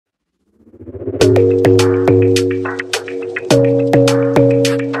Your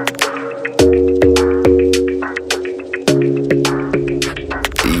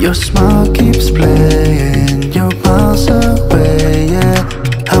smile keeps playing, you're miles away, yeah.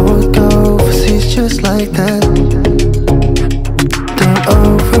 I would go overseas just like that. Don't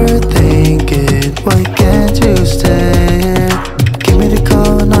overthink it, why can't you stay here? Give me the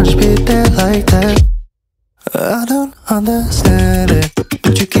call and I'll just be there like that. I don't understand it,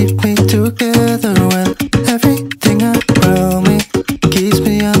 but you keep me together when everything around me keeps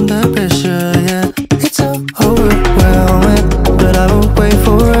me under pressure, yeah. It's so overwhelming, but I will wait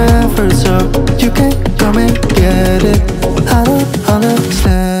forever so you can come and get it. I don't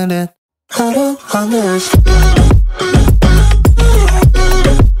understand it, I don't understand.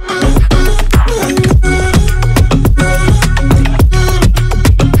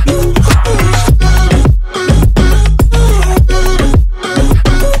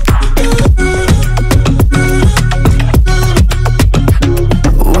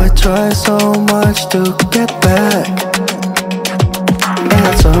 Try so much to get back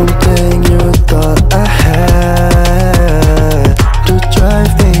at something you thought I had. To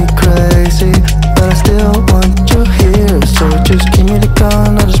drive me crazy, but I still want you here. So just give me the call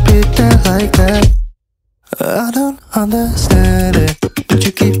and I'll just be there like that. I don't understand it, but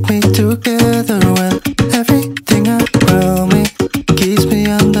you keep me together when everything around me keeps me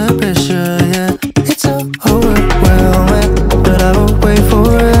under pressure, yeah. It's so overwhelming, but I will wait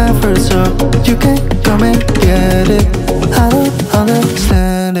forever so you can come and get it. I don't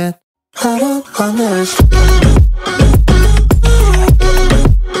understand it, I don't understand.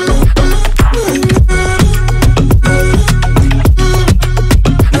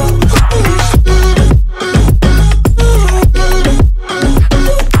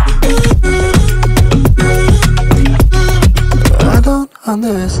 I don't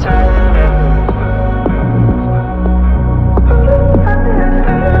understand.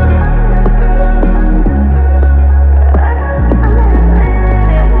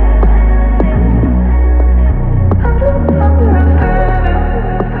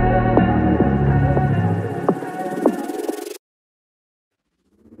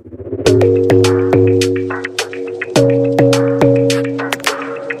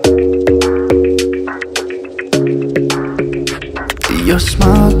 Your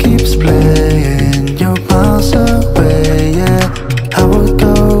smile keeps playing, you're miles away, yeah. I would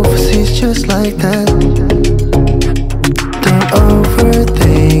go overseas just like that. Don't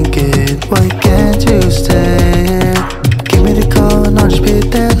overthink it, why can't you stay here? Give me the call and I'll just be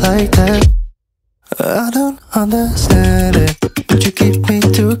there like that. I don't understand it, but you keep me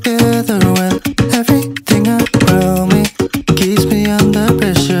together when everything around me keeps me under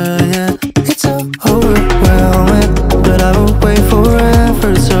pressure, yeah. It's so overwhelming, but I will wait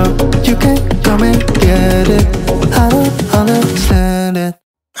forever so you can come and get it. I don't understand it,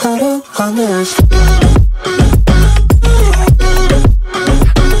 I don't understand.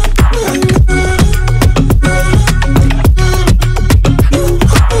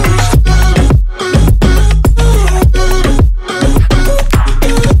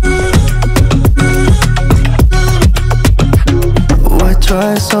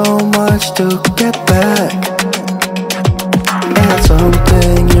 Try so much to get back at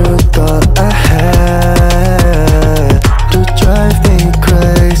something you thought I had. To drive me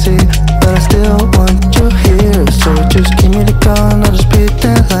crazy, but I still want you here. So just give me the call and I'll just be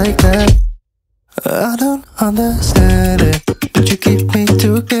there like that. I don't understand it, but you keep me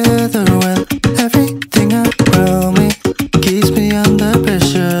together when everything around me keeps me under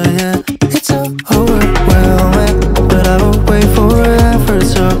pressure, yeah. It's so overwhelming, but I will wait forever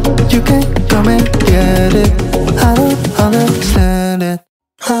so you can come and get it. I don't understand it,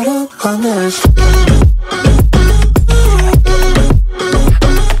 I don't understand.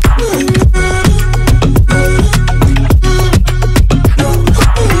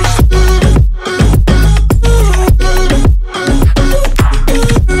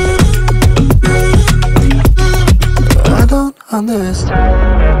 I don't understand.